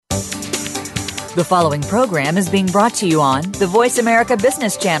The following program is being brought to you on the Voice America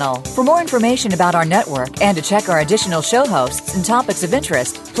Business Channel. For more information about our network and to check our additional show hosts and topics of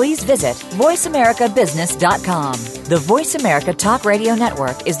interest, please visit voiceamericabusiness.com. The Voice America Talk Radio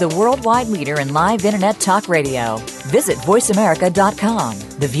Network is the worldwide leader in live Internet talk radio. Visit voiceamerica.com.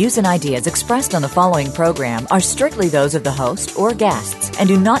 The views and ideas expressed on the following program are strictly those of the host or guests and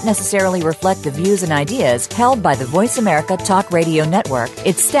do not necessarily reflect the views and ideas held by the Voice America Talk Radio Network,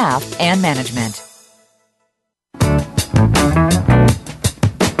 its staff, and management.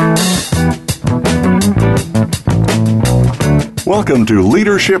 Welcome to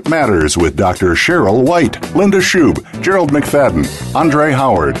Leadership Matters with Dr. Cheryl White, Linda Shube, Gerald McFadden, Andre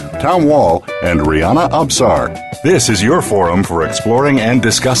Howard, Tom Wall, and Rihanna Absar. This is your forum for exploring and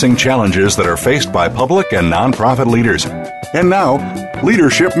discussing challenges that are faced by public and nonprofit leaders. And now,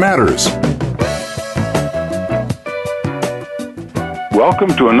 Leadership Matters. Welcome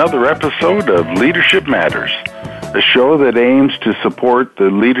to another episode of Leadership Matters, a show that aims to support the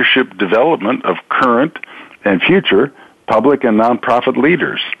leadership development of current and future public and nonprofit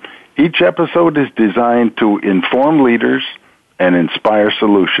leaders. Each episode is designed to inform leaders and inspire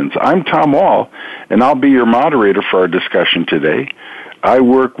solutions. I'm Tom Wall, and I'll be your moderator for our discussion today. I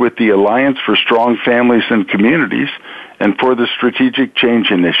work with the Alliance for Strong Families and Communities and for the Strategic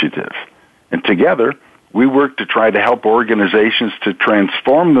Change Initiative. And together, we work to try to help organizations to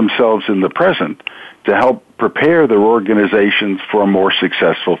transform themselves in the present to help prepare their organizations for a more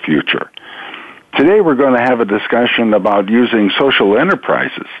successful future. Today we're going to have a discussion about using social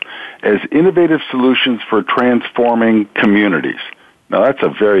enterprises as innovative solutions for transforming communities. Now that's a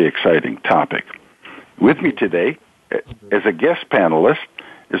very exciting topic. With me today, as a guest panelist,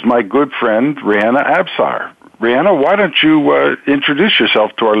 is my good friend Rihanna Absar. Rihanna, why don't you introduce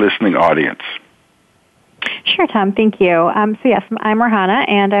yourself to our listening audience? Sure, Tom. Thank you. Yes, I'm Rihanna,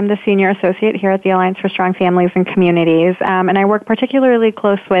 and I'm the Senior Associate here at the Alliance for Strong Families and Communities. And I work particularly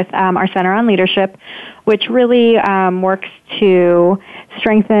close with our Center on Leadership, which really works to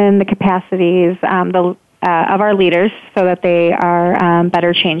strengthen the capacities of our leaders so that they are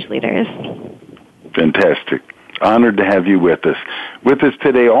better change leaders. Fantastic. Honored to have you with us. With us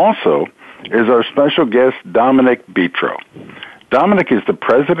today also is our special guest, Dominic Betro. Dominic is the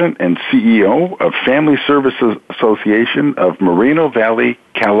president and CEO of Family Services Association of Moreno Valley,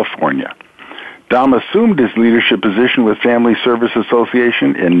 California. Dom assumed his leadership position with Family Service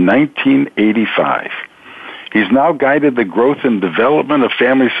Association in 1985. He's now guided the growth and development of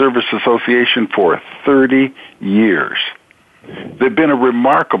Family Service Association for 30 years. They've been a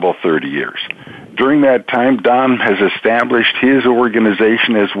remarkable 30 years. During that time, Don has established his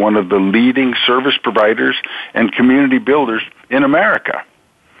organization as one of the leading service providers and community builders in America.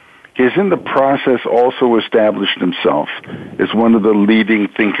 He has in the process also established himself as one of the leading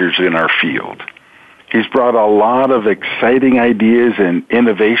thinkers in our field. He's brought a lot of exciting ideas and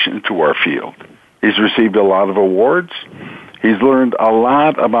innovation to our field. He's received a lot of awards. He's learned a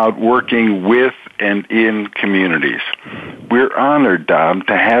lot about working with and in communities. We're honored, Dom,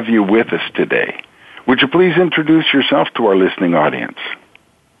 to have you with us today. Would you please introduce yourself to our listening audience?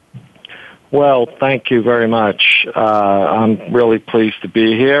 Well, thank you very much. I'm really pleased to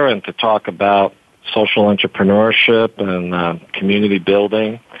be here and to talk about social entrepreneurship and community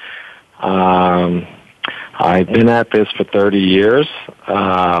building. I've been at this for 30 years.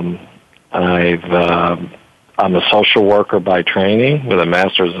 I'm a social worker by training with a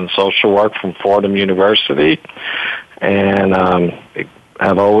master's in social work from Fordham University, and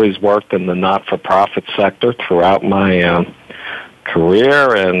I've always worked in the not-for-profit sector throughout my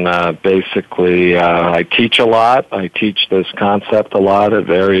career, and basically I teach a lot. I teach this concept a lot at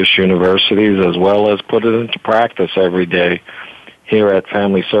various universities, as well as put it into practice every day here at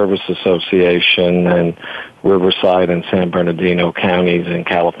Family Service Association in Riverside and San Bernardino counties in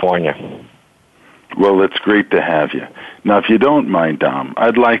California. Well, it's great to have you. Now, if you don't mind, Dom,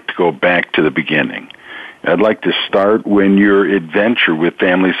 I'd like to go back to the beginning. I'd like to start when your adventure with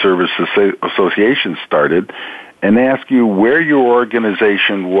Family Service Association started and ask you where your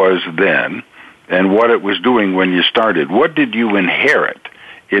organization was then and what it was doing when you started. What did you inherit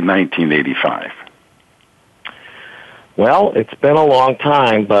in 1985? Well, it's been a long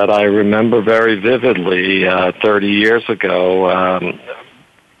time, but I remember very vividly 30 years ago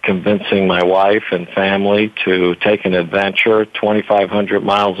convincing my wife and family to take an adventure 2,500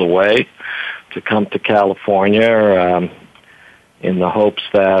 miles away to come to California in the hopes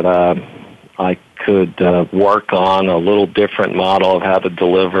that I could work on a little different model of how to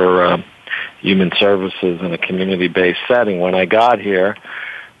deliver human services in a community-based setting. When I got here,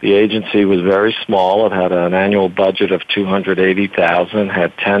 The agency was very small. It had an annual budget of $280,000,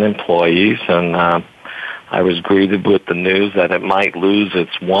 had 10 employees, and I was greeted with the news that it might lose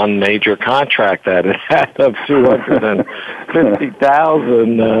its one major contract that it had of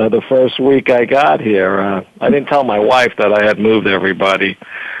 $250,000 the first week I got here. I didn't tell my wife that I had moved everybody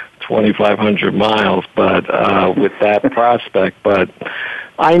 2,500 miles, but with that prospect. But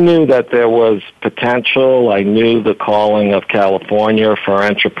I knew that there was potential. I knew the calling of California for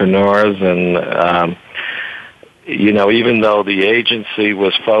entrepreneurs, and even though the agency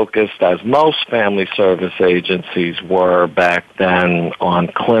was focused, as most family service agencies were back then, on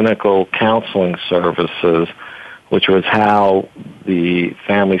clinical counseling services, which was how the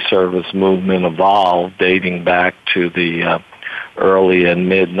family service movement evolved, dating back to the early and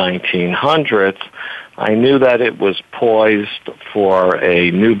mid-1900s, I knew that it was poised for a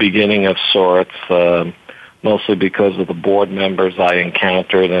new beginning of sorts, mostly because of the board members I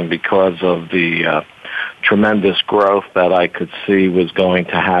encountered and because of the tremendous growth that I could see was going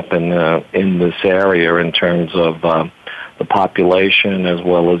to happen in this area in terms of the population as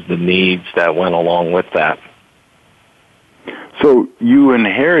well as the needs that went along with that. So you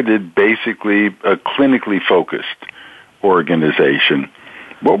inherited basically a clinically focused organization.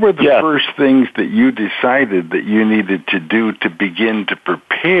 What were the first things that you decided that you needed to do to begin to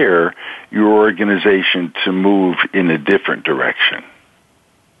prepare your organization to move in a different direction?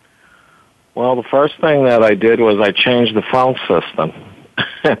 Well, the first thing that I did was I changed the phone system.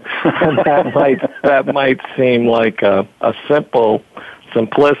 And that might seem like a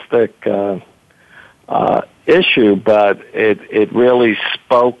simplistic issue, but it really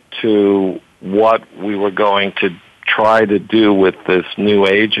spoke to what we were going to try to do with this new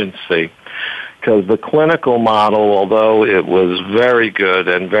agency. Because the clinical model, although it was very good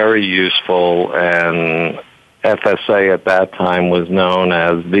and very useful, and FSA at that time was known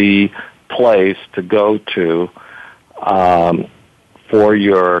as the place to go to for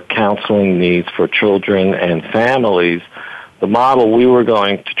your counseling needs for children and families, the model we were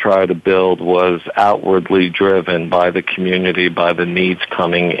going to try to build was outwardly driven by the community, by the needs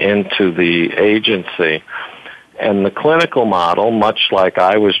coming into the agency. And the clinical model, much like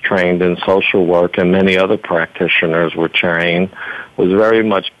I was trained in social work and many other practitioners were trained, was very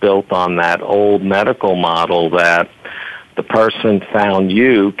much built on that old medical model that the person found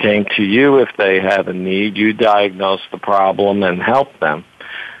you, came to you if they had a need, you diagnosed the problem and helped them.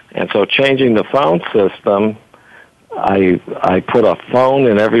 And so changing the phone system, I put a phone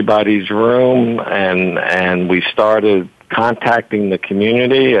in everybody's room, and we started contacting the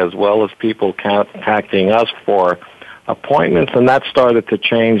community as well as people contacting us for appointments, and that started to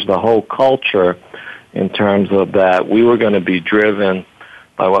change the whole culture in terms of that we were going to be driven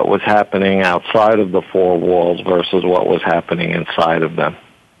by what was happening outside of the four walls versus what was happening inside of them.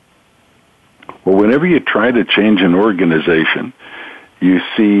 Well, whenever you try to change an organization, you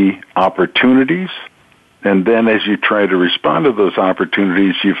see opportunities, and then as you try to respond to those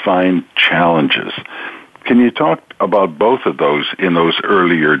opportunities, you find challenges. Can you talk about both of those in those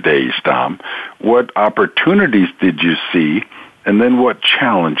earlier days, Tom? What opportunities did you see, and then what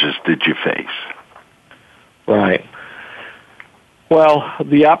challenges did you face? Right. Well,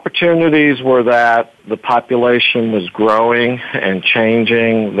 the opportunities were that the population was growing and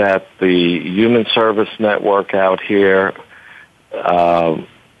changing, that the human service network out here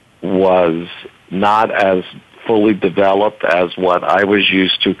was not as fully developed as what I was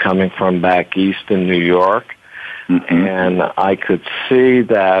used to coming from back east in New York. Mm-hmm. And I could see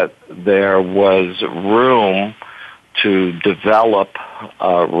that there was room to develop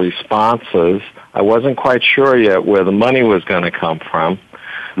responses. I wasn't quite sure yet where the money was going to come from,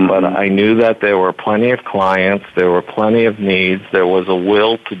 mm-hmm. but I knew that there were plenty of clients, there were plenty of needs, there was a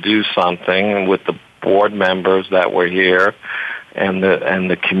will to do something with the board members that were here and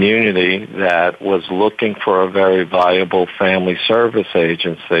the community that was looking for a very viable family service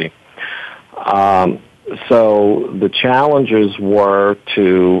agency. So the challenges were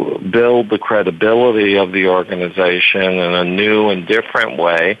to build the credibility of the organization in a new and different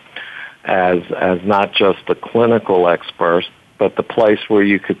way as not just the clinical experts, but the place where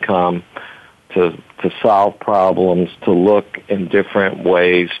you could come to solve problems, to look in different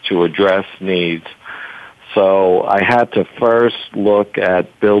ways, to address needs. So I had to first look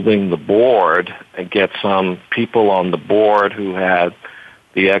at building the board and get some people on the board who had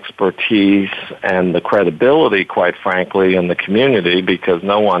the expertise and the credibility, quite frankly, in the community, because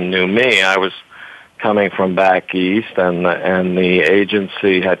no one knew me. I was coming from back east, and the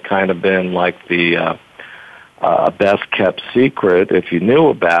agency had kind of been like the best-kept secret if you knew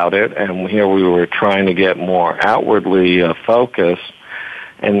about it, and here we were trying to get more outwardly focused.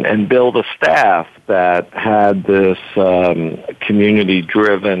 and build a staff that had this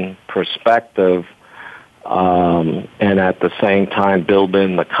community-driven perspective, and at the same time build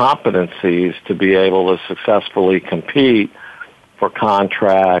in the competencies to be able to successfully compete for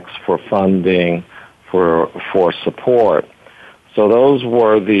contracts, for funding, for support. So those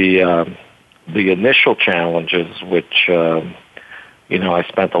were the initial challenges, which I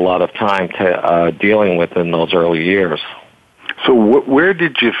spent a lot of time dealing with in those early years. So where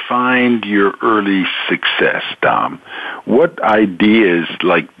did you find your early success, Dom? What ideas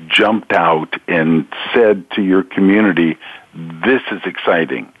jumped out and said to your community, this is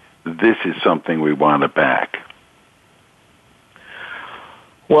exciting, this is something we want to back?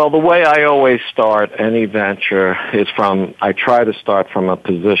 Well, the way I always start any venture is I try to start from a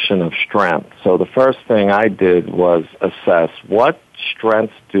position of strength. So the first thing I did was assess what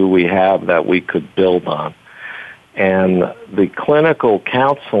strengths do we have that we could build on. And the clinical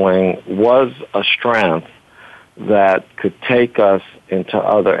counseling was a strength that could take us into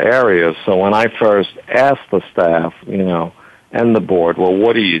other areas. So when I first asked the staff, and the board, well,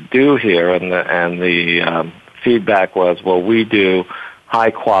 what do you do here? And the feedback was, well, we do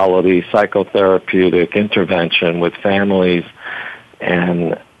high-quality psychotherapeutic intervention with families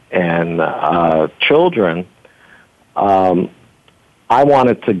and children. I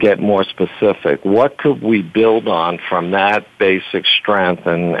wanted to get more specific. What could we build on from that basic strength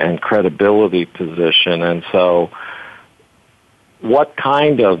and credibility position? And so what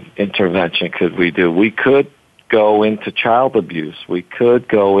kind of intervention could we do? We could go into child abuse. We could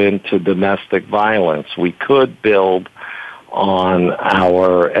go into domestic violence. We could build on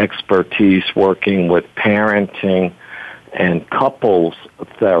our expertise working with parenting and couples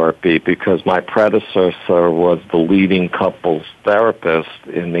therapy, because my predecessor was the leading couples therapist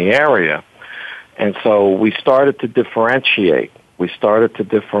in the area. And so we started to differentiate. We started to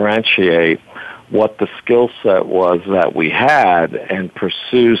differentiate what the skill set was that we had and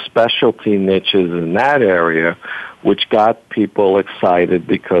pursue specialty niches in that area, which got people excited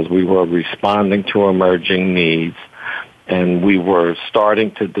because we were responding to emerging needs and we were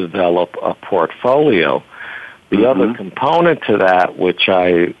starting to develop a portfolio. The other component to that, which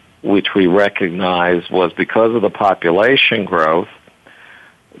we recognized, was because of the population growth,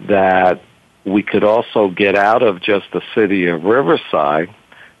 that we could also get out of just the city of Riverside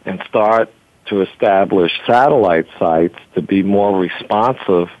and start to establish satellite sites to be more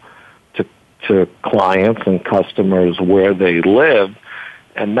responsive to clients and customers where they live.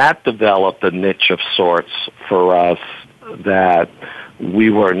 And that developed a niche of sorts for us, that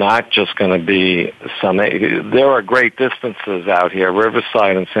we were not just going to be there are great distances out here.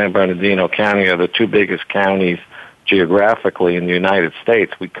 Riverside and San Bernardino County are the two biggest counties geographically in the United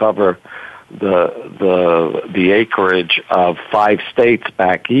States. We cover the acreage of 5 states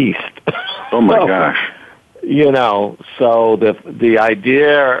back east. Oh my gosh. So the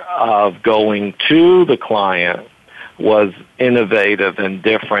idea of going to the client was innovative and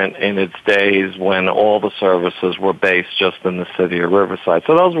different in its days when all the services were based just in the city of Riverside.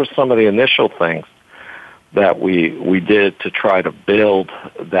 So those were some of the initial things that we did to try to build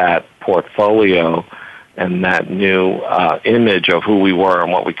that portfolio and that new image of who we were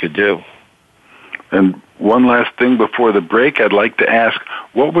and what we could do. And one last thing before the break, I'd like to ask,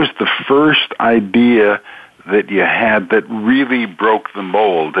 what was the first idea that you had that really broke the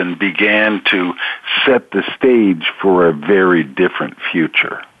mold and began to set the stage for a very different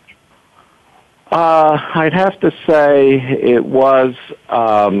future? I'd have to say it was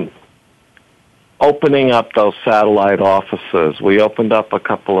opening up those satellite offices. We opened up a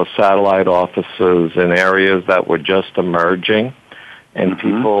couple of satellite offices in areas that were just emerging, and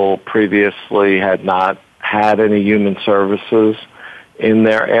people previously had not had any human services in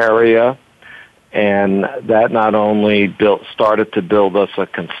their area. And that not only started to build us a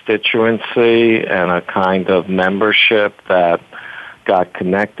constituency and a kind of membership that got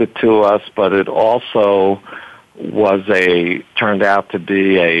connected to us, but it also turned out to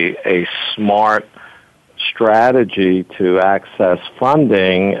be a smart strategy to access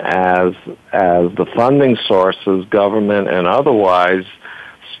funding as the funding sources, government and otherwise,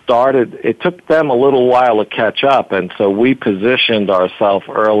 it took them a little while to catch up, and so we positioned ourselves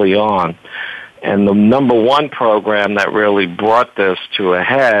early on. And the number one program that really brought this to a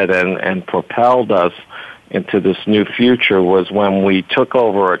head and propelled us into this new future was when we took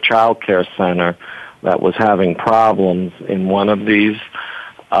over a child care center that was having problems in one of these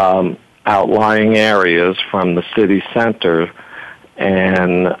outlying areas from the city center.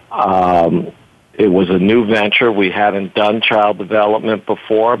 And it was a new venture. We hadn't done child development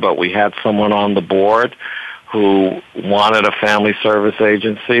before, but we had someone on the board who wanted a family service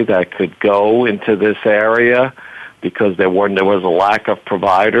agency that could go into this area because there was a lack of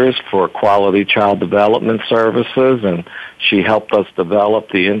providers for quality child development services, and she helped us develop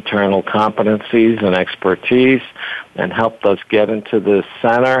the internal competencies and expertise and helped us get into this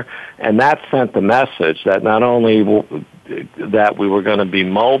center. And that sent the message that not only that we were going to be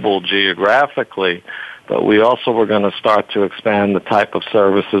mobile geographically, but we also were going to start to expand the type of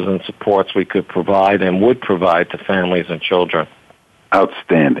services and supports we could provide and would provide to families and children.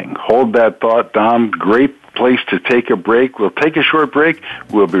 Outstanding. Hold that thought, Dom. Great place to take a break. We'll take a short break.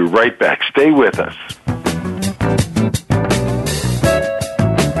 We'll be right back. Stay with us.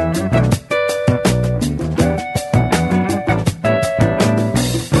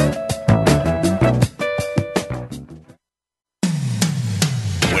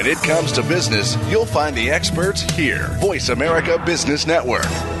 When it comes to business, you'll find the experts here. Voice America Business Network.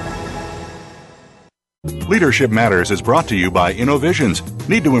 Leadership Matters is brought to you by Innovisions.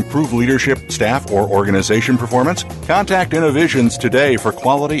 Need to improve leadership, staff, or organization performance? Contact Innovisions today for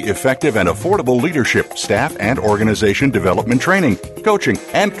quality, effective, and affordable leadership, staff, and organization development training, coaching,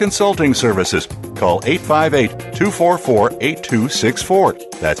 and consulting services. Call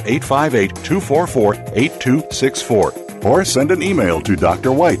 858-244-8264. That's 858-244-8264. Or send an email to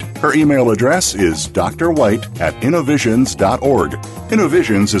Dr. White. Her email address is drwhite@innovisions.org.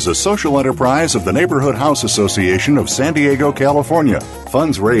 Innovisions is a social enterprise of the Neighborhood House Association of San Diego, California.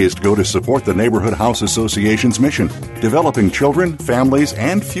 Funds raised go to support the Neighborhood House Association's mission, developing children, families,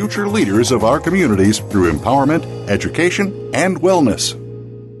 and future leaders of our communities through empowerment, education, and wellness.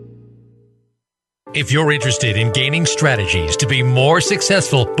 If you're interested in gaining strategies to be more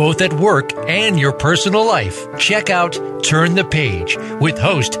successful both at work and your personal life, check out Turn the Page with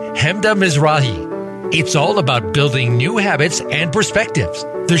host Hemda Mizrahi. It's all about building new habits and perspectives.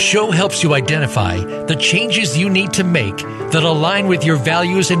 The show helps you identify the changes you need to make that align with your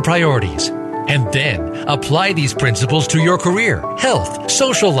values and priorities, and then apply these principles to your career, health,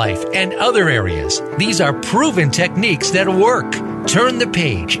 social life, and other areas. These are proven techniques that work. Turn the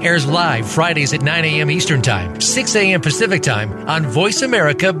Page airs live Fridays at 9 a.m. Eastern Time, 6 a.m. Pacific Time on Voice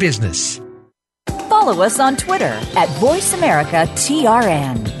America Business. Follow us on Twitter at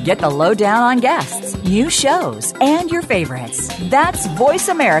VoiceAmericaTRN. Get the lowdown on guests, new shows, and your favorites. That's Voice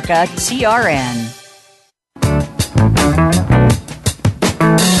America TRN.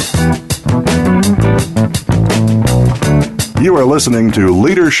 You are listening to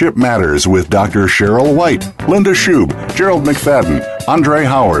Leadership Matters with Dr. Cheryl White, Linda Shube, Gerald McFadden, Andre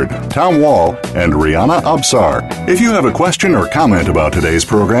Howard, Tom Wall, and Rihanna Absar. If you have a question or comment about today's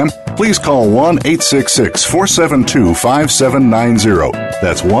program, please call 1-866-472-5790.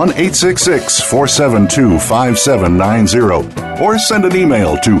 That's 1-866-472-5790. Or send an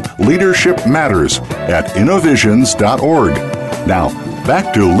email to leadershipmatters@innovisions.org. Now,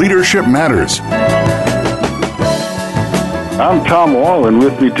 back to Leadership Matters. I'm Tom Wall, and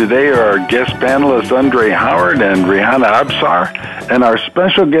with me today are our guest panelists Andre Howard and Rihanna Absar. And our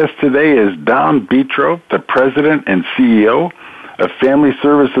special guest today is Dom Betro, the President and CEO of Family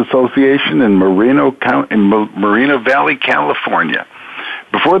Service Association in Moreno Valley, California.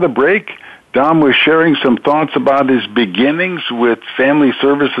 Before the break, Dom was sharing some thoughts about his beginnings with Family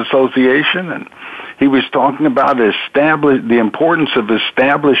Service Association, and he was talking about the importance of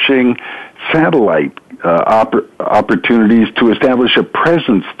establishing satellite opportunities to establish a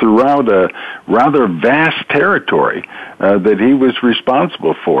presence throughout a rather vast territory that he was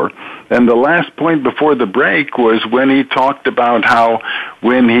responsible for. And the last point before the break was when he talked about how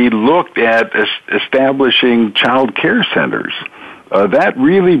when he looked at establishing child care centers, that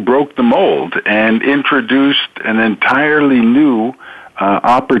really broke the mold and introduced an entirely new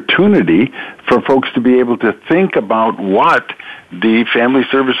opportunity for folks to be able to think about what the Family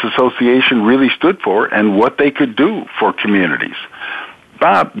Service Association really stood for and what they could do for communities.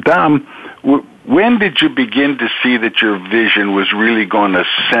 Dom, when did you begin to see that your vision was really going to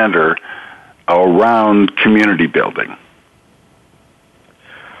center around community building?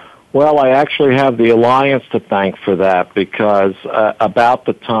 Well, I actually have the Alliance to thank for that because about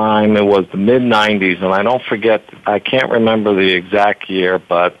the time, it was the mid-'90s, and I can't remember the exact year,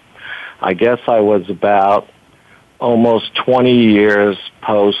 but I guess I was about almost 20 years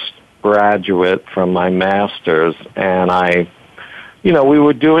postgraduate from my master's, and we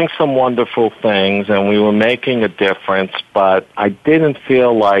were doing some wonderful things and we were making a difference, but I didn't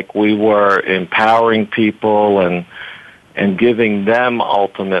feel like we were empowering people and giving them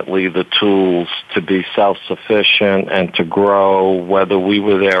ultimately the tools to be self-sufficient and to grow whether we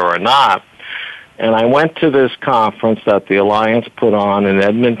were there or not. And I went to this conference that the Alliance put on in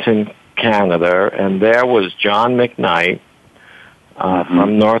Edmonton, Canada, and there was John McKnight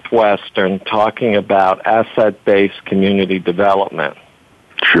from Northwestern talking about asset-based community development.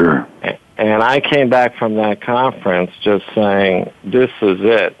 Sure. And I came back from that conference just saying, this is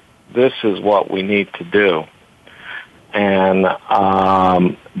it. This is what we need to do. And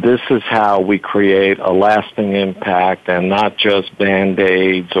this is how we create a lasting impact and not just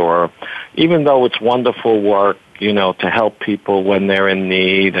Band-Aids, or even though it's wonderful work, you know, to help people when they're in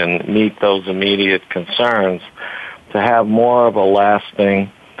need and meet those immediate concerns, to have more of a lasting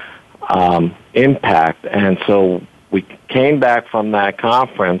impact. And so we came back from that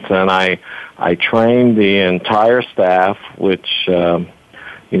conference, and I trained the entire staff, which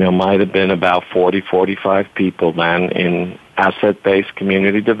might have been about 40, 45 people then, in asset-based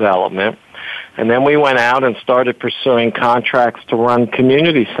community development. And then we went out and started pursuing contracts to run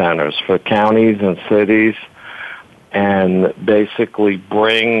community centers for counties and cities, and basically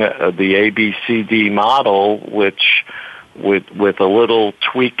bring the ABCD model, which with a little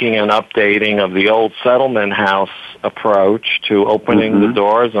tweaking and updating of the old settlement house approach, to opening the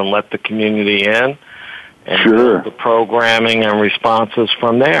doors and let the community in, and build the programming and responses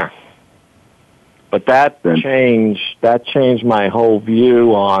from there. But that changed my whole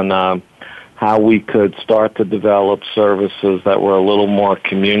view on how we could start to develop services that were a little more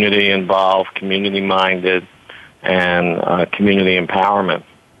community involved, community minded, and community empowerment.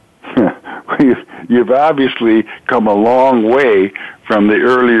 You've obviously come a long way from the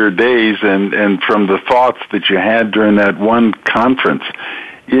earlier days and from the thoughts that you had during that one conference.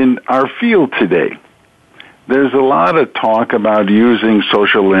 In our field today, there's a lot of talk about using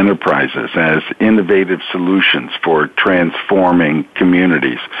social enterprises as innovative solutions for transforming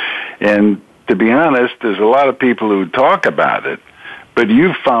communities. And to be honest, there's a lot of people who talk about it, but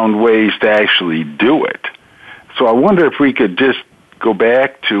you've found ways to actually do it. So I wonder if we could just go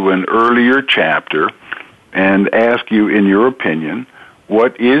back to an earlier chapter and ask you, in your opinion,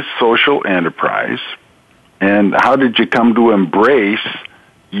 what is social enterprise, and how did you come to embrace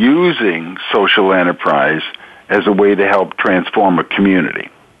using social enterprise as a way to help transform a community?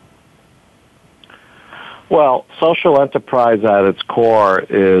 Well, social enterprise at its core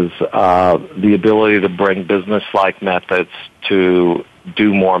is the ability to bring business-like methods to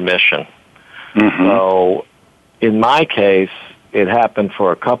do more mission. So in my case, it happened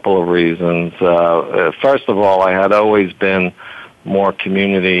for a couple of reasons. First of all, I had always been more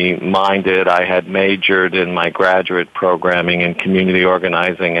community-minded. I had majored in my graduate programming in community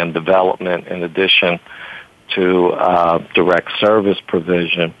organizing and development, in addition to direct service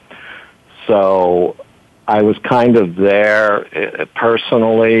provision. So I was kind of there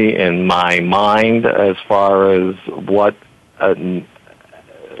personally in my mind as far as what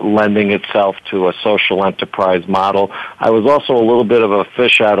lending itself to a social enterprise model. I was also a little bit of a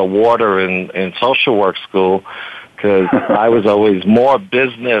fish out of water in social work school, because I was always more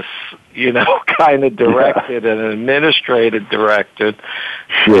business, kind of directed and administrative directed.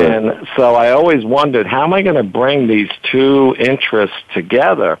 And so I always wondered, how am I going to bring these two interests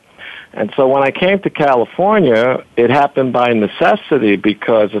together? And so when I came to California, it happened by necessity,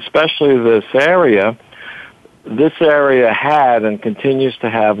 because especially this area had and continues to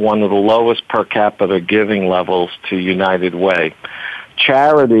have one of the lowest per capita giving levels to United Way.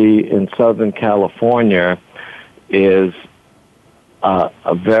 Charity in Southern California is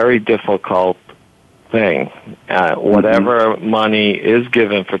a very difficult thing. Whatever money is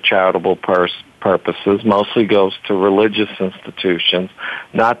given for charitable purposes mostly goes to religious institutions,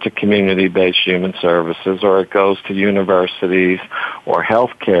 not to community-based human services, or it goes to universities or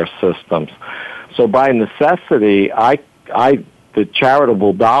healthcare systems. So by necessity, the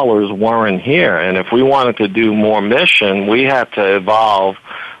charitable dollars weren't here, and if we wanted to do more mission, we had to evolve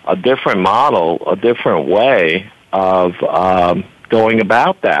a different model, a different way of going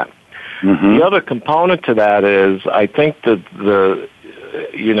about that. The other component to that is, I think that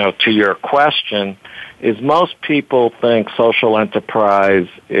to your question, is most people think social enterprise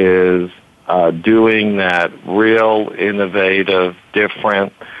is doing that real innovative,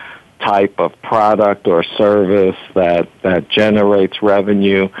 different type of product or service that generates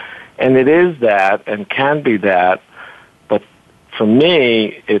revenue. And it is that and can be that, but for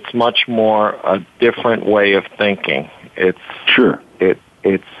me, it's much more a different way of thinking. It's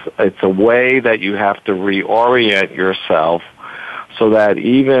a way that you have to reorient yourself, so that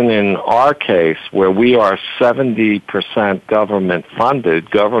even in our case, where we are 70% government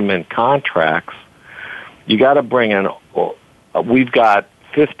funded, government contracts, you got to bring in, we've got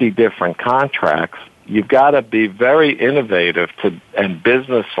 50 different contracts. You've got to be very innovative and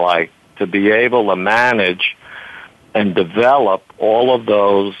businesslike to be able to manage and develop all of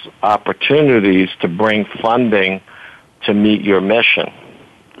those opportunities to bring funding to meet your mission.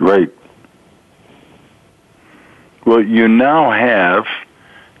 Right. Well, you now have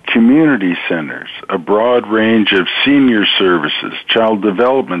community centers, a broad range of senior services, child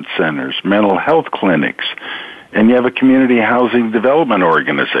development centers, mental health clinics, and you have a community housing development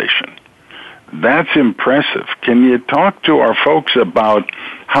organization. That's impressive. Can you talk to our folks about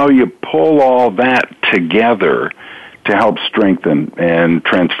how you pull all that together to help strengthen and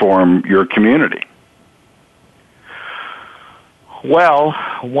transform your community? Well,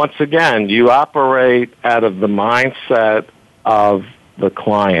 once again, you operate out of the mindset of the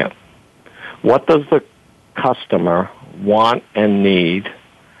client. What does the customer want and need,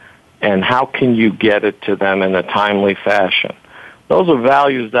 and how can you get it to them in a timely fashion? Those are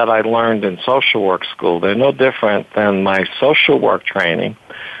values that I learned in social work school. They're no different than my social work training,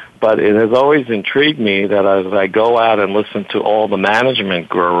 but it has always intrigued me that as I go out and listen to all the management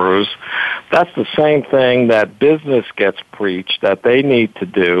gurus, that's the same thing that business gets preached that they need to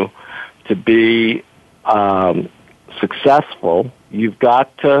do to be successful. You've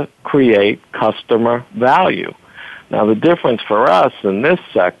got to create customer value. Now, the difference for us in this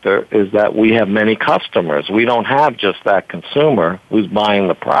sector is that we have many customers. We don't have just that consumer who's buying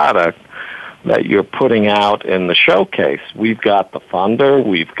the product that you're putting out in the showcase. We've got the funder,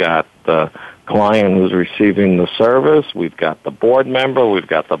 we've got the client who's receiving the service, we've got the board member, we've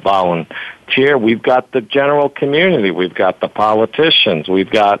got the volunteer, we've got the general community, we've got the politicians, we've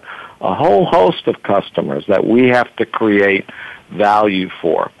got a whole host of customers that we have to create value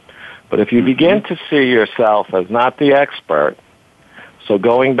for. But if you begin to see yourself as not the expert, so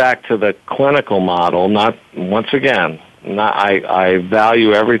going back to the clinical model, I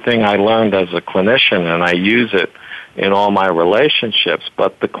value everything I learned as a clinician, and I use it in all my relationships.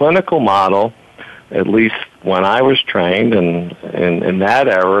 But the clinical model, at least when I was trained and in that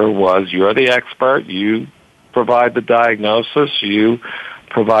era, was you're the expert, you provide the diagnosis, you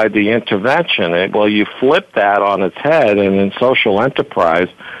provide the intervention. Well, you flip that on its head, and in social enterprise,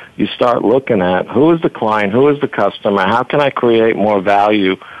 you start looking at who is the client, who is the customer, how can I create more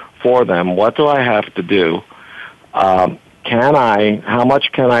value for them, what do I have to do, how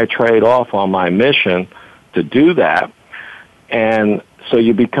much can I trade off on my mission to do that? And so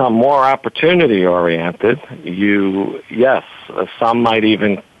you become more opportunity-oriented. Some might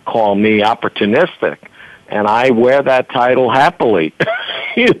even call me opportunistic, and I wear that title happily.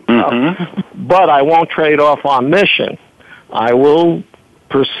 But I won't trade off on mission. I will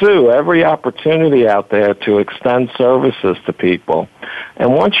pursue every opportunity out there to extend services to people.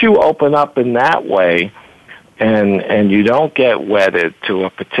 And once you open up in that way, and you don't get wedded to a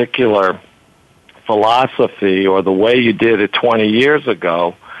particular philosophy or the way you did it 20 years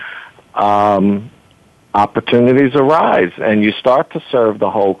ago, opportunities arise, and you start to serve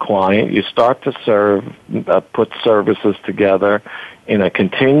the whole client. You start to put services together in a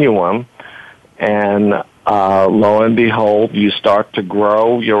continuum, and lo and behold, you start to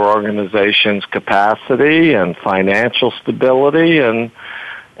grow your organization's capacity and financial stability and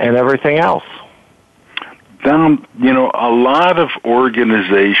everything else. Dom, a lot of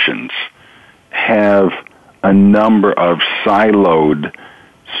organizations have a number of siloed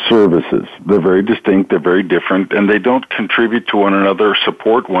services. They're very distinct, they're very different, and they don't contribute to one another,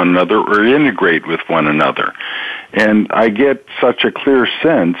 support one another, or integrate with one another. And I get such a clear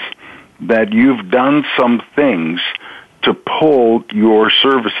sense that you've done some things to pull your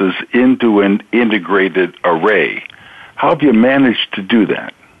services into an integrated array. How have you managed to do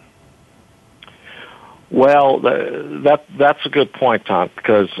that? Well, that's a good point, Tom,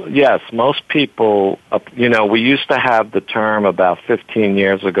 because, yes, most people, we used to have the term about 15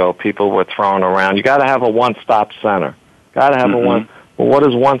 years ago, people were throwing around, you got to have a one-stop center. Got to have a one. Well, what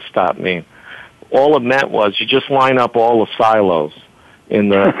does one-stop mean? All it meant was you just line up all the silos in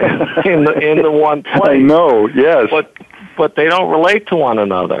the one place. I know, yes. But they don't relate to one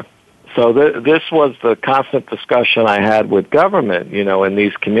another. So this was the constant discussion I had with government, in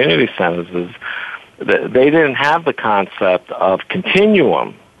these community centers, is they didn't have the concept of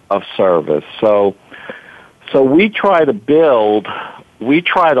continuum of service. So we try to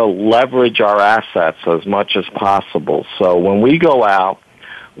leverage our assets as much as possible. So when we go out,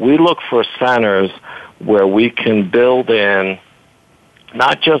 we look for centers where we can build in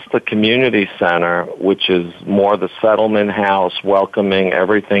not just the community center, which is more the settlement house, welcoming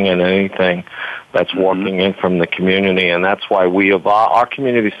everything and anything that's walking in from the community, and that's why our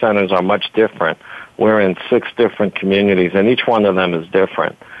community centers are much different. We're in 6 different communities, and each one of them is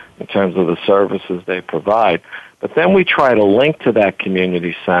different in terms of the services they provide. But then we try to link to that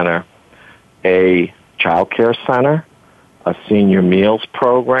community center a child care center, a senior meals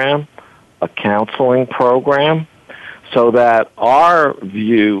program, a counseling program, so that our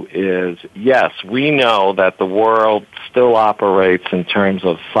view is, yes, we know that the world still operates in terms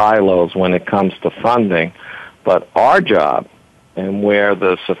of silos when it comes to funding, but our job, and where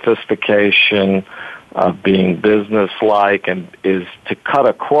the sophistication of being business-like and is to cut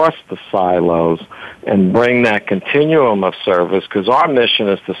across the silos and bring that continuum of service, because our mission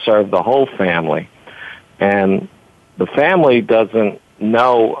is to serve the whole family. And the family doesn't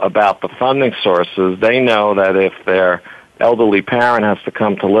know about the funding sources. They know that if their elderly parent has to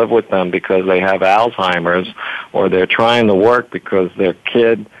come to live with them because they have Alzheimer's, or they're trying to work because their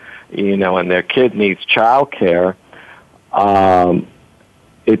kid, and their kid needs child care,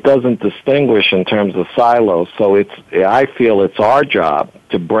 it doesn't distinguish in terms of silos. So I feel it's our job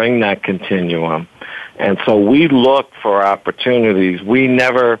to bring that continuum. And so we look for opportunities. We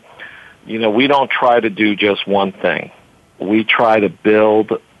never, we don't try to do just one thing. We try to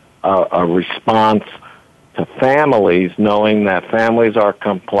build a response to families, knowing that families are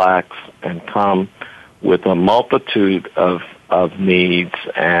complex and come with a multitude of needs,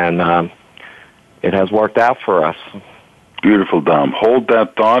 and it has worked out for us. Beautiful, Dom. Hold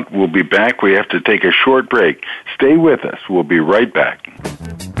that thought. We'll be back. We have to take a short break. Stay with us. We'll be right back.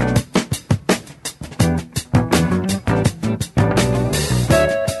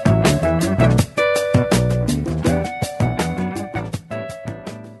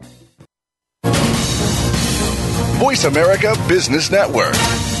 Voice America Business Network,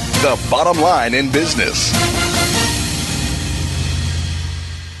 the bottom line in business.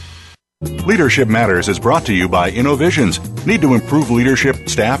 Leadership Matters is brought to you by Innovisions. Need to improve leadership,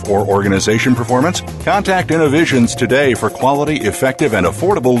 staff, or organization performance? Contact Innovisions today for quality, effective, and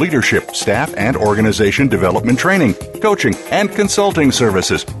affordable leadership, staff, and organization development training, coaching, and consulting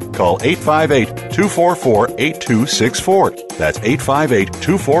services. Call 858-244-8264. That's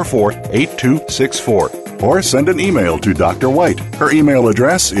 858-244-8264. Or send an email to Dr. White. Her email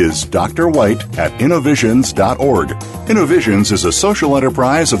address is drwhite@innovisions.org. Innovisions is a social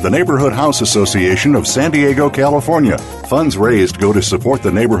enterprise of the Neighborhood House Association of San Diego, California. Funds raised go to support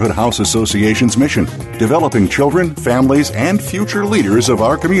the Neighborhood House Association's mission, developing children, families, and future leaders of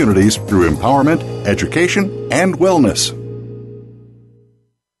our communities through empowerment, education, and wellness.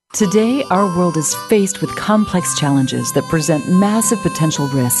 Today, our world is faced with complex challenges that present massive potential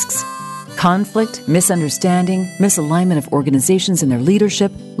risks. Conflict, misunderstanding, misalignment of organizations and their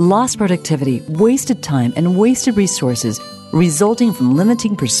leadership, lost productivity, wasted time, and wasted resources resulting from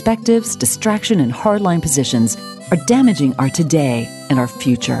limiting perspectives, distraction, and hardline positions are damaging our today and our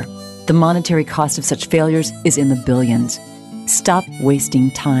future. The monetary cost of such failures is in the billions. Stop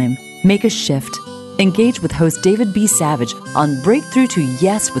wasting time. Make a shift. Engage with host David B. Savage on Breakthrough to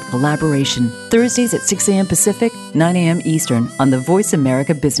Yes with Collaboration, Thursdays at 6 a.m. Pacific, 9 a.m. Eastern on the Voice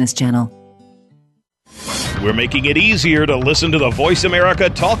America Business Channel. We're making it easier to listen to the Voice America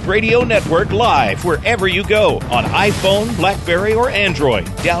Talk Radio Network live wherever you go on iPhone, BlackBerry, or Android.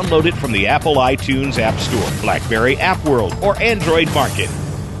 Download it from the Apple iTunes App Store, BlackBerry App World, or Android Market.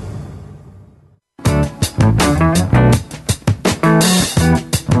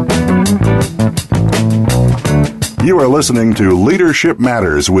 You are listening to Leadership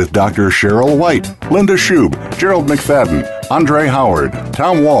Matters with Dr. Cheryl White, Linda Shube, Gerald McFadden, Andre Howard,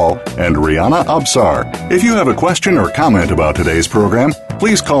 Tom Wall, and Rihanna Absar. If you have a question or comment about today's program,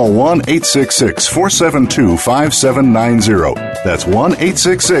 please call 1-866-472-5790. That's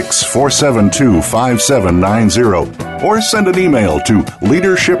 1-866-472-5790. Or send an email to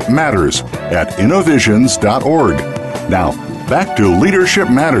leadershipmatters@innovisions.org. Now, back to Leadership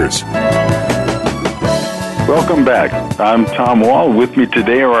Matters. Welcome back. I'm Tom Wall. With me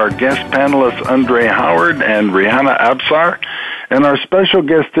today are our guest panelists, Andre Howard and Rihanna Absar. And our special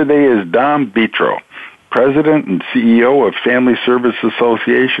guest today is Dom Betro, President and CEO of Family Service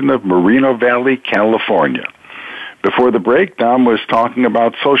Association of Moreno Valley, California. Before the break, Dom was talking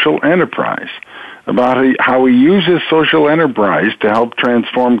about social enterprise, about how he uses social enterprise to help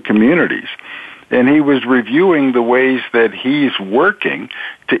transform communities. And he was reviewing the ways that he's working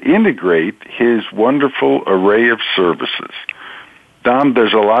to integrate his wonderful array of services. Dom,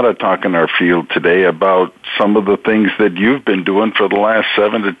 there's a lot of talk in our field today about some of the things that you've been doing for the last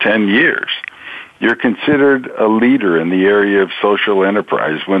 7 to 10 years. You're considered a leader in the area of social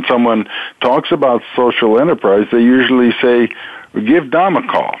enterprise. When someone talks about social enterprise, they usually say, give Dom a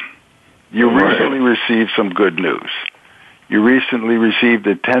call. You recently received some good news. You recently received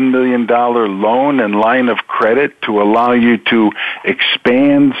a $10 million loan and line of credit to allow you to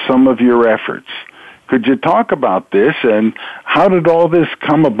expand some of your efforts. Could you talk about this, and how did all this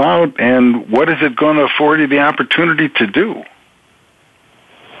come about, and what is it going to afford you the opportunity to do?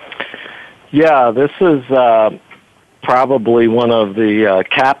 Yeah, this is probably one of the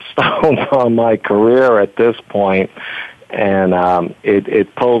capstones on my career at this point, and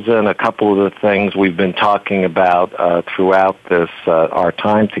it pulls in a couple of the things we've been talking about throughout this our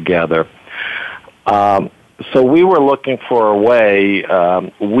time together. So we were looking for a way.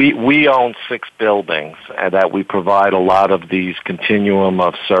 We own 6 buildings that we provide a lot of these continuum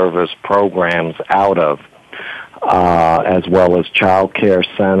of service programs out of, as well as child care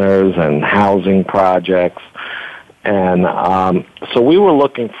centers and housing projects. And so we were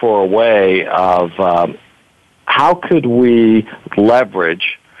looking for a way of how could we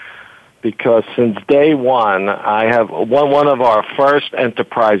leverage, because since day one, one of our first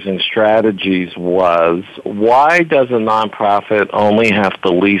enterprising strategies was, why does a nonprofit only have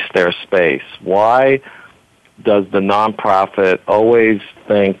to lease their space? Why does the nonprofit always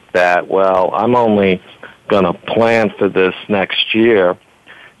think that, well, I'm only going to plan for this next year?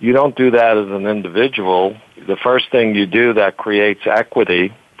 You don't do that as an individual. The first thing you do that creates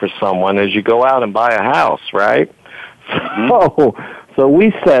equity for someone is you go out and buy a house, right? So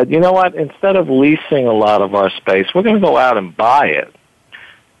we said, you know what, instead of leasing a lot of our space, we're going to go out and buy it.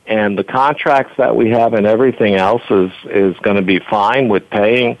 And the contracts that we have and everything else is going to be fine with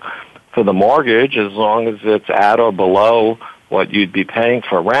paying for the mortgage as long as it's at or below what you'd be paying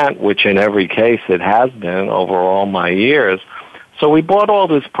for rent, which in every case it has been over all my years. So we bought all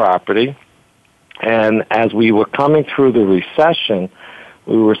this property, and as we were coming through the recession,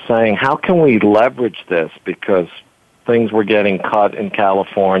 we were saying, how can we leverage this? Because things were getting cut in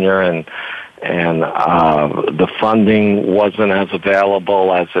California, and the funding wasn't as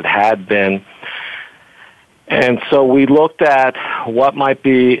available as it had been. And so we looked at what might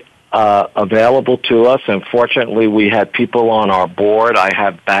be available to us, and fortunately we had people on our board. I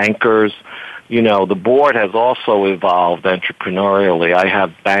have bankers. You know, the board has also evolved entrepreneurially. I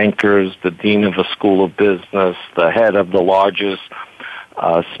have bankers, the dean of a school of business, the head of the largest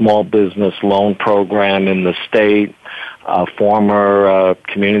small business loan program in the state, a former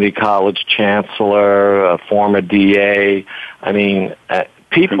community college chancellor, a former DA. I mean,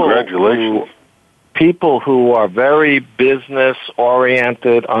 people who are very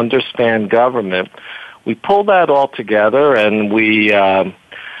business-oriented, understand government. We pulled that all together, and we,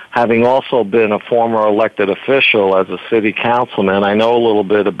 having also been a former elected official as a city councilman, I know a little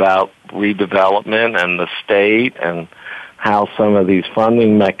bit about redevelopment and the state and how some of these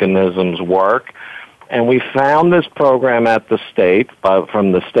funding mechanisms work. And we found this program at the state,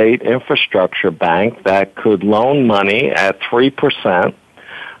 from the State Infrastructure Bank, that could loan money at 3%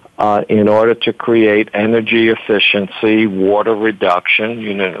 in order to create energy efficiency, water reduction,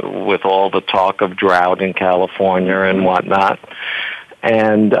 you know, with all the talk of drought in California and whatnot.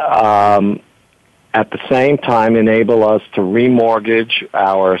 And at the same time enable us to remortgage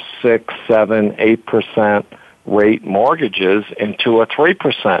our 6, 7, 8% rate mortgages into a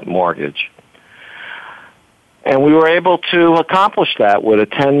 3% mortgage. And we were able to accomplish that with a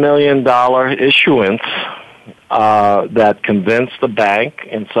 $10 million issuance that convinced the bank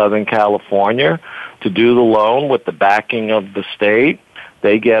in Southern California to do the loan with the backing of the state.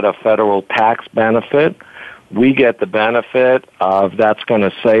 They get a federal tax benefit. We get the benefit of that's going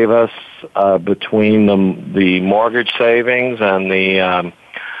to save us between the mortgage savings and the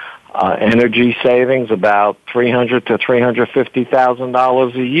energy savings about $300,000 to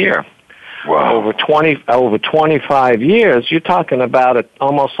 $350,000 a year. Wow! Over 25 years, you're talking about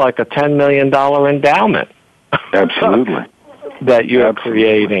almost like a $10 million endowment. Absolutely. That you're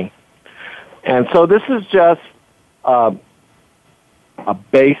creating. And so this is just a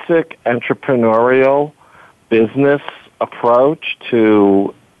basic entrepreneurial business approach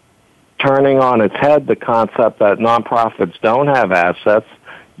to turning on its head the concept that nonprofits don't have assets.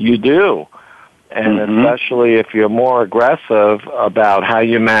 You do. And especially if you're more aggressive about how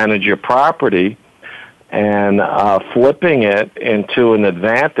you manage your property and flipping it into an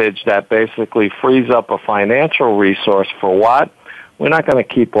advantage that basically frees up a financial resource for what? We're not going to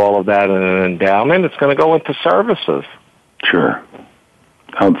keep all of that in an endowment. It's going to go into services. Sure.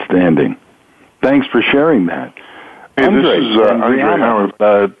 Outstanding. Thanks for sharing that. Hey, this is Andre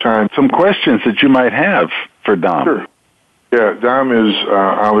Howard. Some questions that you might have for Dom. Sure. Yeah, Dom is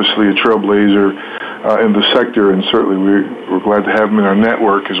obviously a trailblazer in the sector, and certainly we're glad to have him in our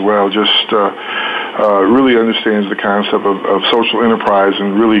network as well. Just really understands the concept of social enterprise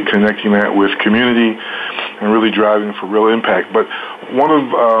and really connecting that with community and really driving for real impact. But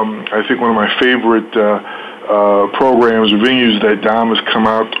I think one of my favorite programs or venues that Dom has come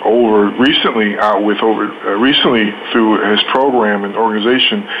out recently through his program and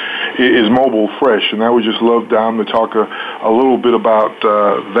organization is Mobile Fresh, and I would just love Dom to talk a little bit about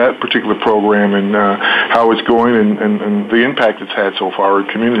that particular program and how it's going and the impact it's had so far in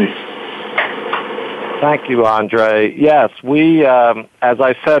the community. Thank you, Andre. Yes, we, as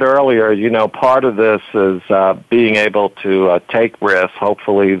I said earlier, part of this is being able to take risks.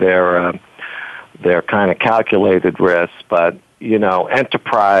 Hopefully, they're kind of calculated risks, but being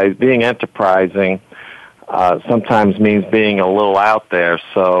enterprising sometimes means being a little out there.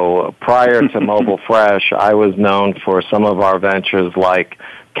 So prior to Mobile Fresh, I was known for some of our ventures like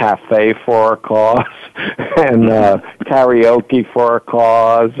cafe for a cause and karaoke for a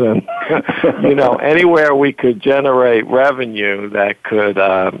cause, and anywhere we could generate revenue that could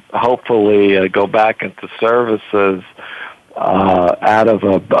hopefully go back into services out of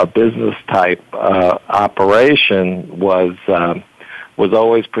a business type operation was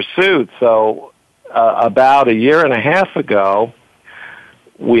always pursued. So about a year and a half ago,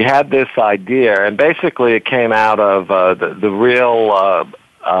 we had this idea, and basically it came out of the real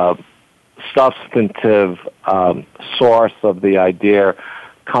substantive source of the idea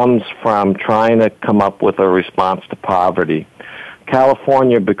comes from trying to come up with a response to poverty.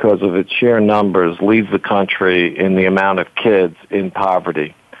 California, because of its sheer numbers, leads the country in the amount of kids in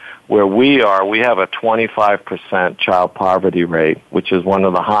poverty. Where we are, we have a 25% child poverty rate, which is one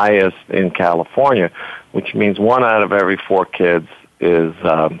of the highest in California, which means 1 out of every 4 kids is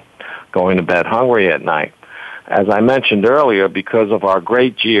going to bed hungry at night. As I mentioned earlier, because of our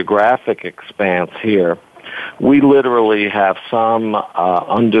great geographic expanse here, we literally have some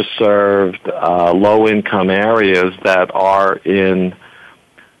underserved, low-income areas that are in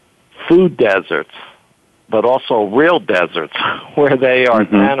food deserts, but also real deserts, where they are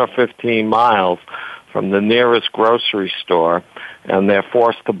 10 or 15 miles from the nearest grocery store, and they're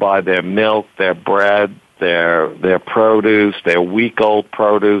forced to buy their milk, their bread, their produce, their week-old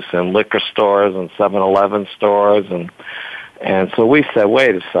produce in liquor stores and 7-Eleven stores. And so we said,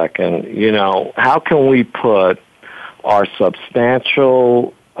 wait a second, how can we put our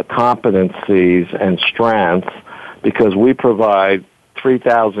substantial competencies and strengths, because we provide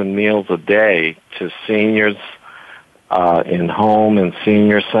 3,000 meals a day to seniors in home and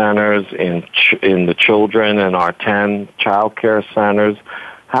senior centers, in the children in our 10 child care centers.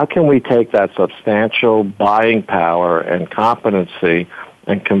 How can we take that substantial buying power and competency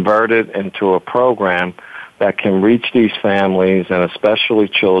and convert it into a program that can reach these families, and especially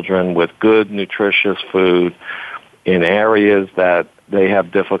children, with good, nutritious food in areas that they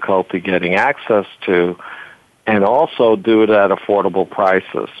have difficulty getting access to, and also do it at affordable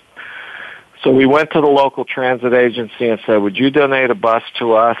prices? So we went to the local transit agency and said, would you donate a bus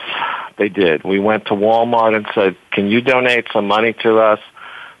to us? They did. We went to Walmart and said, can you donate some money to us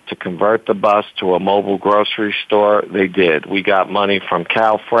to convert the bus to a mobile grocery store? They did. We got money from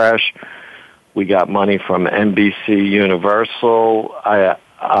CalFresh. We got money from NBC Universal.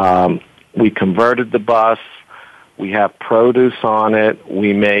 We converted the bus. We have produce on it.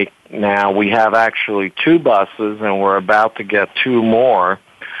 We have actually 2 buses, and we're about to get 2 more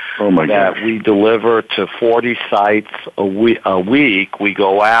that we deliver to 40 sites a week. We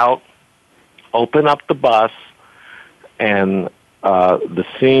go out, open up the bus, and the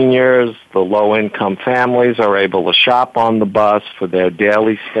seniors, the low-income families are able to shop on the bus for their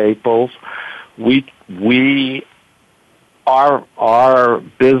daily staples. Our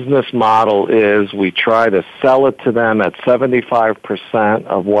business model is we try to sell it to them at 75%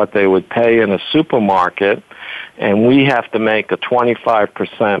 of what they would pay in a supermarket, and we have to make a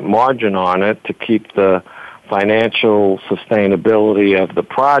 25% margin on it to keep the financial sustainability of the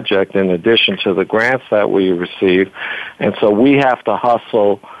project in addition to the grants that we receive. And so we have to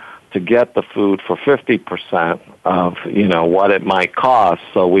hustle to get the food for 50% of, what it might cost.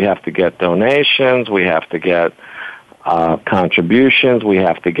 So we have to get donations, we have to get contributions, we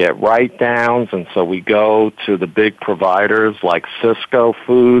have to get write-downs, and so we go to the big providers like Cisco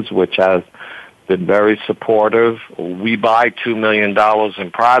Foods, which has been very supportive. We buy $2 million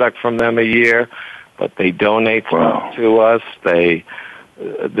in product from them a year, but they donate stuff to us.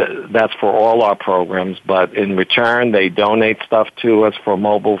 That's for all our programs, but in return, they donate stuff to us for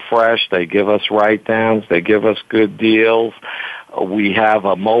Mobile Fresh. They give us write-downs. They give us good deals. We have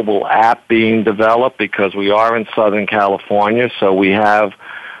a mobile app being developed because we are in Southern California, so we have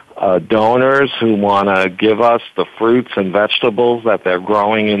donors who want to give us the fruits and vegetables that they're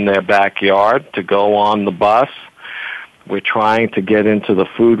growing in their backyard to go on the bus. We're trying to get into the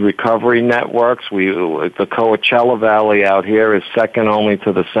food recovery networks. The Coachella Valley out here is second only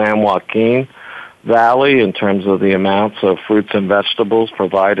to the San Joaquin Valley in terms of the amounts of fruits and vegetables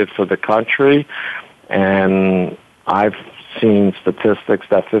provided for the country. And I've seen statistics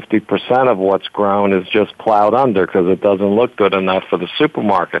that 50% of what's grown is just plowed under because it doesn't look good enough for the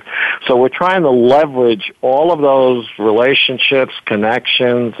supermarket. So we're trying to leverage all of those relationships,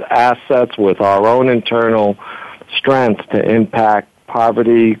 connections, assets with our own internal strength to impact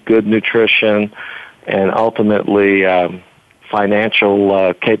poverty, good nutrition, and ultimately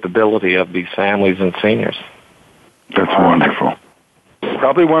financial capability of these families and seniors. That's wonderful.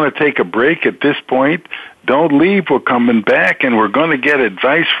 Probably want to take a break at this point. Don't leave. We're coming back, and we're going to get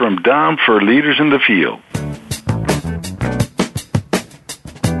advice from Dom for leaders in the field.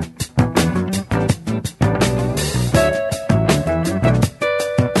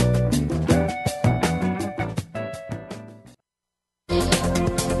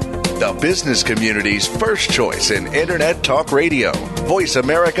 The business community's first choice in Internet Talk Radio. Voice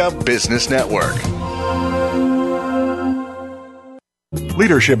America Business Network.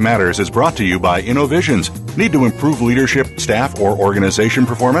 Leadership Matters is brought to you by InnoVisions. Need to improve leadership, staff, or organization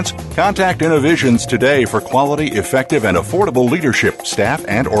performance? Contact InnoVisions today for quality, effective, and affordable leadership, staff,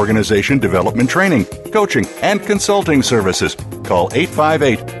 and organization development training, coaching, and consulting services. Call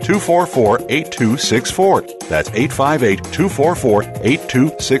 858-244-8264. That's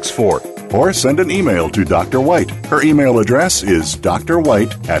 858-244-8264. Or send an email to Dr. White. Her email address is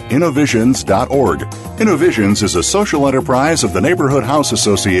drwhite@innovisions.org. InnoVisions is a social enterprise of the Neighborhood House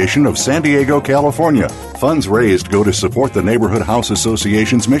Association of San Diego, California. Funds raised go to support the Neighborhood House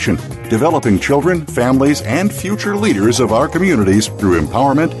Association's mission, developing children, families, and future leaders of our communities through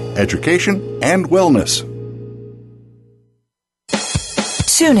empowerment, education, and wellness.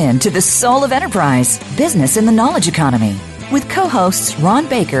 Tune in to The Soul of Enterprise, Business in the Knowledge Economy, with co-hosts Ron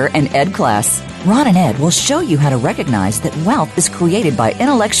Baker and Ed Kless. Ron and Ed will show you how to recognize that wealth is created by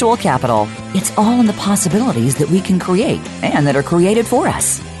intellectual capital. It's all in the possibilities that we can create and that are created for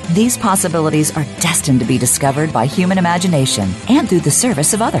us. These possibilities are destined to be discovered by human imagination and through the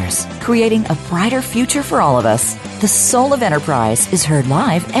service of others, creating a brighter future for all of us. The Soul of Enterprise is heard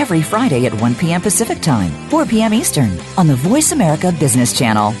live every Friday at 1 p.m. Pacific Time, 4 p.m. Eastern on the Voice America Business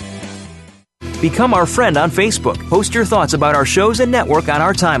Channel. Become our friend on Facebook. Post your thoughts about our shows and network on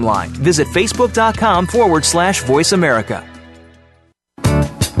our timeline. Visit facebook.com/Voice America.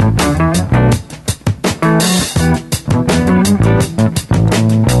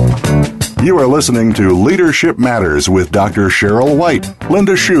 You are listening to Leadership Matters with Dr. Cheryl White,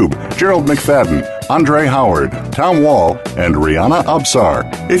 Linda Shube, Gerald McFadden, Andre Howard, Tom Wall, and Rihanna Absar.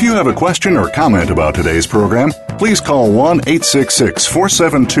 If you have a question or comment about today's program, please call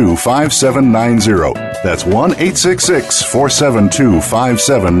 1-866-472-5790. That's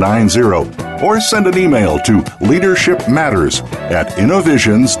 1-866-472-5790. Or send an email to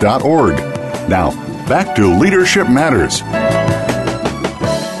leadershipmatters@innovisions.org. Now, back to Leadership Matters.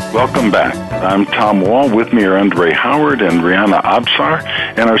 Welcome back. I'm Tom Wall. With me are Andre Howard and Rihanna Absar.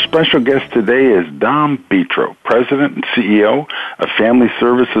 And our special guest today is Dom Betro, President and CEO of Family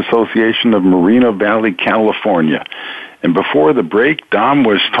Service Association of Moreno Valley, California. And before the break, Dom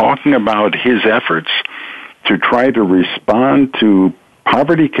was talking about his efforts to try to respond to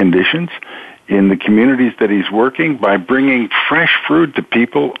poverty conditions in the communities that he's working by bringing fresh fruit to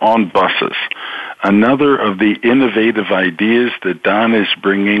people on buses. Another of the innovative ideas that Don is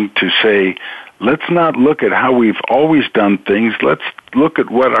bringing to say, let's not look at how we've always done things. Let's look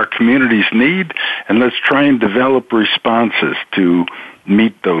at what our communities need, and let's try and develop responses to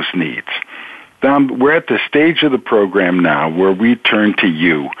meet those needs. Don, we're at the stage of the program now where we turn to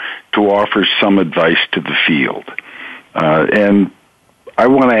you to offer some advice to the field. And I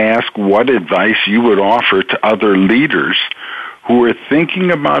want to ask what advice you would offer to other leaders who are thinking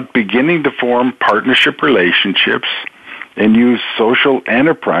about beginning to form partnership relationships and use social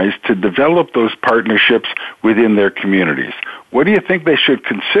enterprise to develop those partnerships within their communities. What do you think they should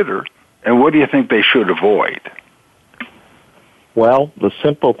consider, and what do you think they should avoid? Well, the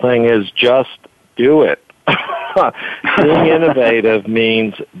simple thing is just do it. Being innovative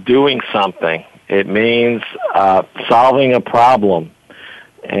means doing something. It means solving a problem.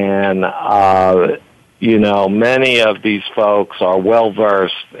 And, many of these folks are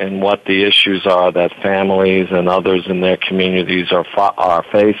well-versed in what the issues are that families and others in their communities are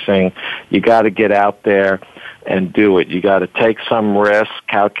facing. You got to get out there and do it. You got to take some risks,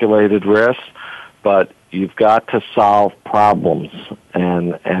 calculated risks, but you've got to solve problems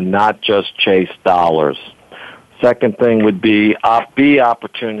and not just chase dollars. Second thing would be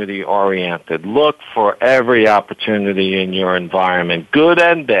opportunity-oriented. Look for every opportunity in your environment, good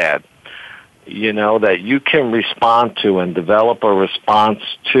and bad. that you can respond to and develop a response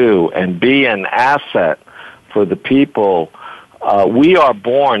to and be an asset for the people. We are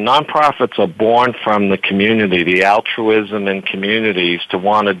born, nonprofits are born from the community, the altruism in communities to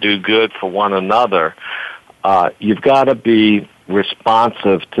want to do good for one another. You've got to be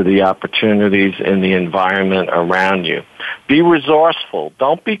responsive to the opportunities in the environment around you. Be resourceful.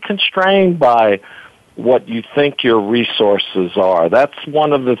 Don't be constrained by what you think your resources are. That's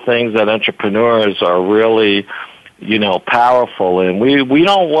one of the things that entrepreneurs are really, powerful in. We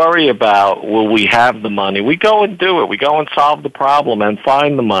don't worry about, will we have the money? We go and do it. We go and solve the problem and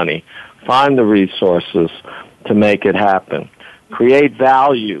find the money, find the resources to make it happen. Create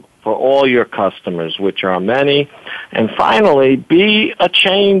value for all your customers, which are many. And finally, be a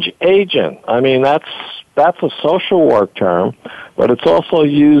change agent. I mean, that's a social work term, but it's also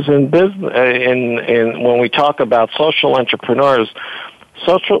used in business. In when we talk about social entrepreneurs,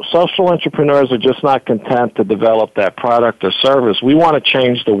 social entrepreneurs are just not content to develop that product or service. We want to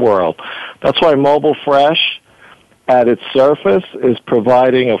change the world. That's why Mobile Fresh, at its surface, is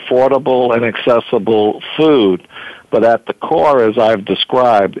providing affordable and accessible food. But at the core, as I've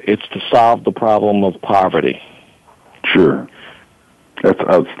described, it's to solve the problem of poverty. Sure. That's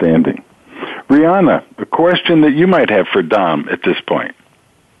outstanding. Rihanna, a question that you might have for Dom at this point.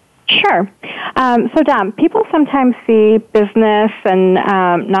 Sure. So, Dom, people sometimes see business and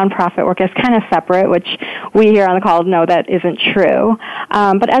nonprofit work as kind of separate, which we here on the call know that isn't true.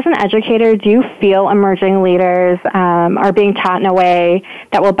 But as an educator, do you feel emerging leaders are being taught in a way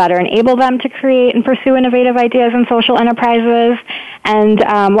that will better enable them to create and pursue innovative ideas in social enterprises? And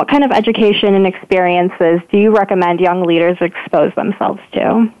what kind of education and experiences do you recommend young leaders expose themselves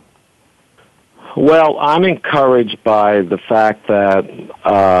to? Well, I'm encouraged by the fact that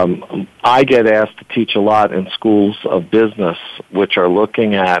I get asked to teach a lot in schools of business, which are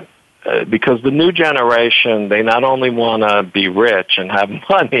looking at, because the new generation, they not only want to be rich and have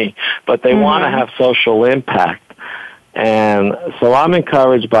money, but they want to have social impact. And so I'm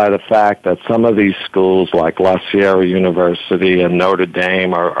encouraged by the fact that some of these schools like La Sierra University and Notre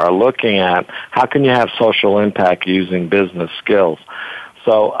Dame are looking at how can you have social impact using business skills.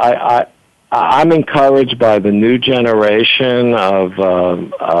 So I'm encouraged by the new generation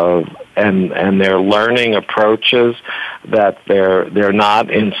and their learning approaches, that they're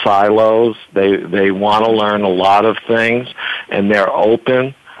not in silos. They want to learn a lot of things, and they're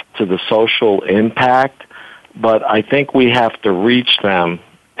open to the social impact. But I think we have to reach them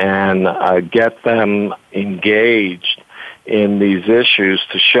and get them engaged in these issues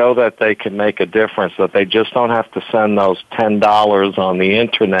to show that they can make a difference, that they just don't have to send those $10 on the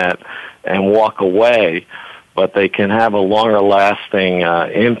internet and walk away, but they can have a longer lasting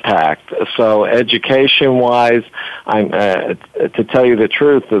impact. So education-wise, to tell you the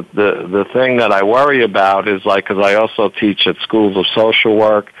truth, the thing that I worry about is because I also teach at schools of social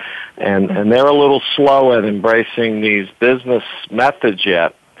work, and they're a little slow at embracing these business methods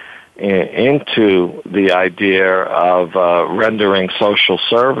yet into the idea of rendering social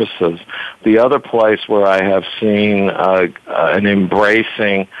services. The other place where I have seen an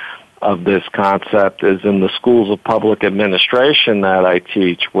embracing of this concept is in the schools of public administration that I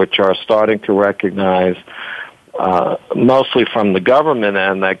teach, which are starting to recognize, mostly from the government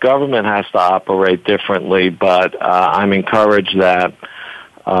end, that government has to operate differently, but I'm encouraged that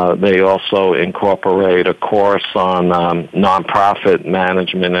they also incorporate a course on nonprofit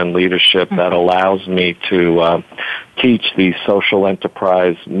management and leadership that allows me to teach these social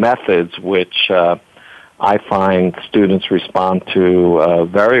enterprise methods, which I find students respond to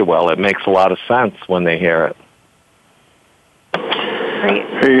very well. It makes a lot of sense when they hear it. Great.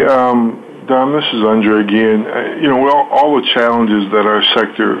 Hey, Don, this is Andre again. All the challenges that our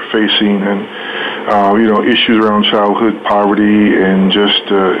sector are facing, and issues around childhood poverty, and just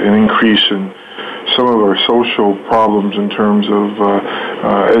an increase in some of our social problems in terms of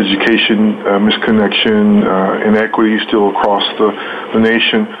education misconnection, inequity still across the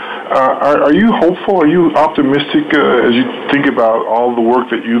nation. Are you hopeful? Are you optimistic as you think about all the work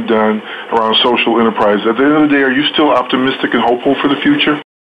that you've done around social enterprise? At the end of the day, are you still optimistic and hopeful for the future?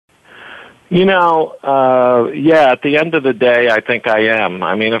 At the end of the day, I think I am.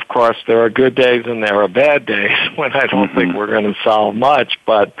 I mean, of course, there are good days and there are bad days when I don't think we're going to solve much,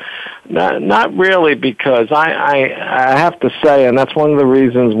 but not really, because I have to say, and that's one of the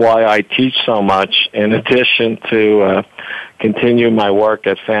reasons why I teach so much, in addition to continue my work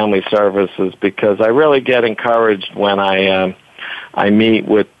at Family Services, because I really get encouraged when I meet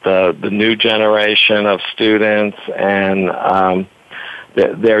with the new generation of students, and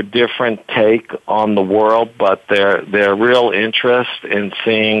their different take on the world, but their real interest in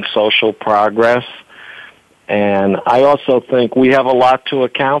seeing social progress. And I also think we have a lot to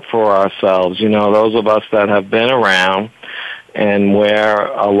account for ourselves. You know, those of us that have been around and where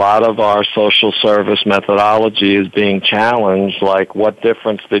a lot of our social service methodology is being challenged, like what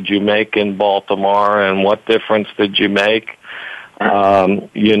difference did you make in Baltimore and what difference did you make,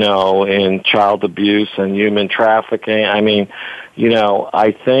 you know, in child abuse and human trafficking. I mean, you know,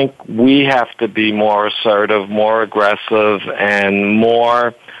 I think we have to be more assertive, more aggressive, and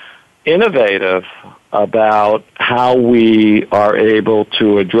more innovative about how we are able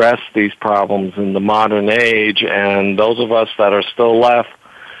to address these problems in the modern age, and those of us that are still left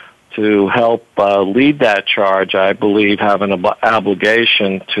to help lead that charge, I believe, have an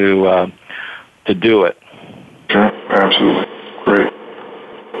obligation to do it. Absolutely. Great.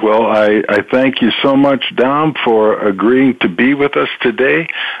 Well, I thank you so much, Dom, for agreeing to be with us today.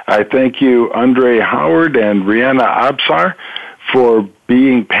 I thank you, Andre Howard and Rihanna Absar, for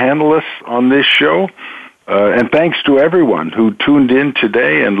being panelists on this show. And thanks to everyone who tuned in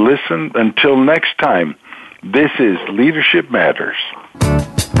today and listened. Until next time, this is Leadership Matters.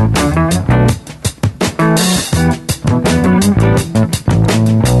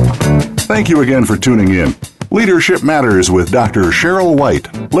 Thank you again for tuning in. Leadership Matters with Dr. Cheryl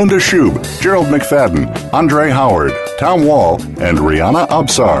White, Linda Shube, Gerald McFadden, Andre Howard, Tom Wall, and Rihanna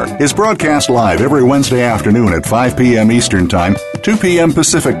Absar is broadcast live every Wednesday afternoon at 5 p.m. Eastern Time, 2 p.m.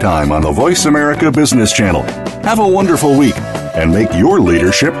 Pacific Time on the Voice America Business Channel. Have a wonderful week and make your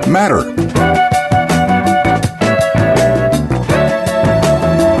leadership matter.